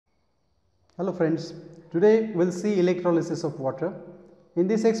Hello friends, today we'll see electrolysis of water. In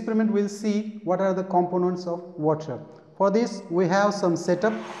this experiment we'll see what are the components of water. For this we have some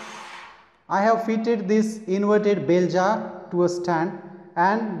setup. I have fitted this inverted bell jar to a stand,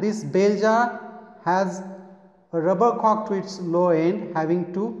 and this bell jar has a rubber cock to its lower end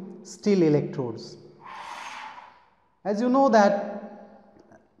having two steel electrodes. As you know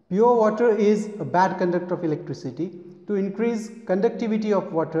that pure water is a bad conductor of electricity. To increase conductivity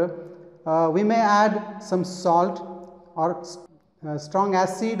of water, we may add some salt or strong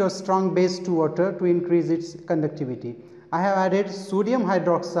acid or strong base to water to increase its conductivity. I have added sodium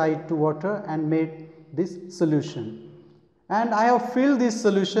hydroxide to water and made this solution. And I have filled this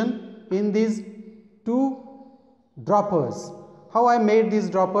solution in these two droppers. How I made these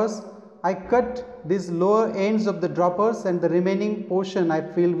droppers? I cut these lower ends of the droppers and the remaining portion I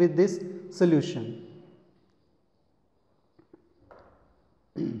filled with this solution.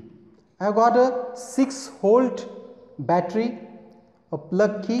 I have got a 6-volt battery, a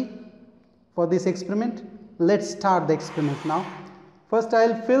plug key for this experiment. Let's start the experiment now. First I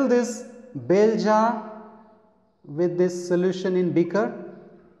will fill this bell jar with this solution in beaker.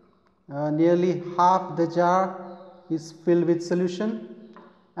 Nearly half the jar is filled with solution,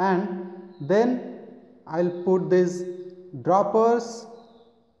 and then I will put these droppers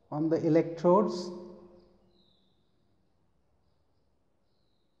on the electrodes.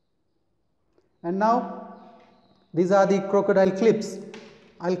 And now these are the crocodile clips.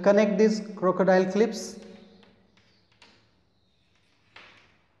 I will connect these crocodile clips.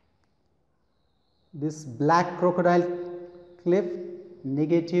 This black crocodile clip,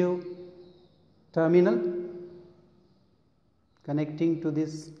 negative terminal connecting to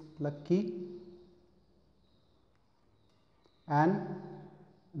this plug key, and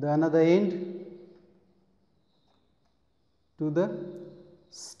the another end to the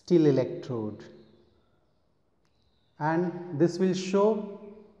steel electrode, and this will show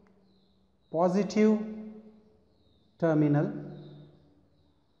positive terminal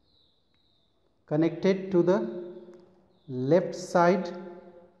connected to the left side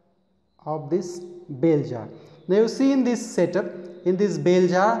of this bell jar. Now you see in this setup, in this bell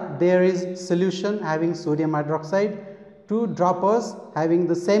jar there is solution having sodium hydroxide, two droppers having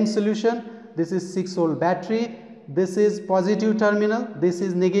the same solution. This is 6-volt battery. This is positive terminal, this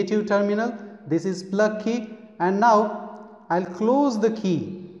is negative terminal, this is plug key, and now I will close the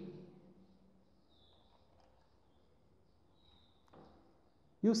key.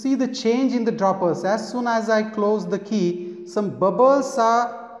 You see the change in the droppers. As soon as I close the key, some bubbles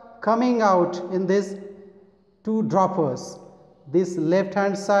are coming out in these two droppers. This left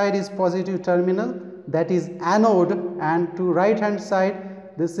hand side is positive terminal, that is anode, and to right hand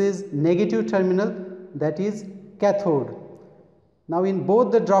side this is negative terminal, that is cathode. Now in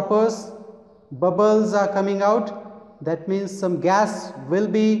both the droppers bubbles are coming out, that means some gas will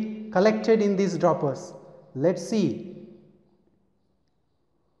be collected in these droppers. Let's see.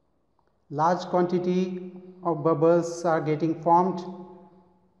 Large quantity of bubbles are getting formed.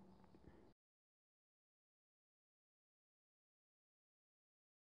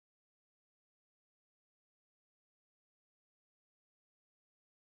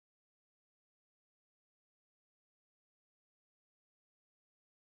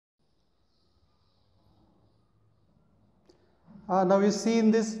 Now you see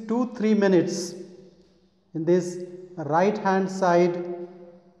in this 2-3 minutes, in this right hand side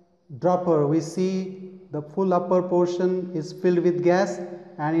dropper we see the full upper portion is filled with gas,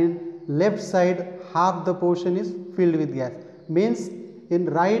 and in left side half the portion is filled with gas. Means in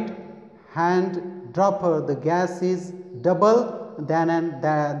right hand dropper the gas is double than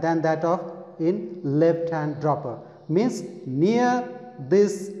that of in left hand dropper. Means near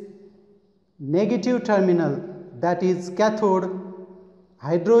this negative terminal, that is cathode,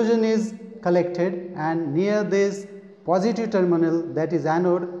 hydrogen is collected, and near this positive terminal, that is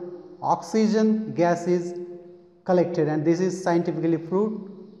anode, oxygen gas is collected, and this is scientifically proved.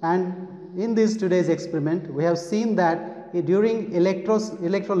 And in this today's experiment we have seen that during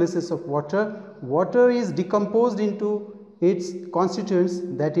electrolysis of water, water is decomposed into its constituents,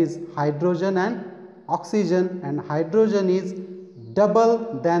 that is hydrogen and oxygen, and hydrogen is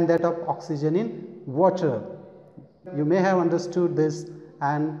double than that of oxygen in water. You may have understood this,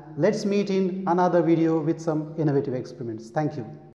 and let's meet in another video with some innovative experiments. Thank you.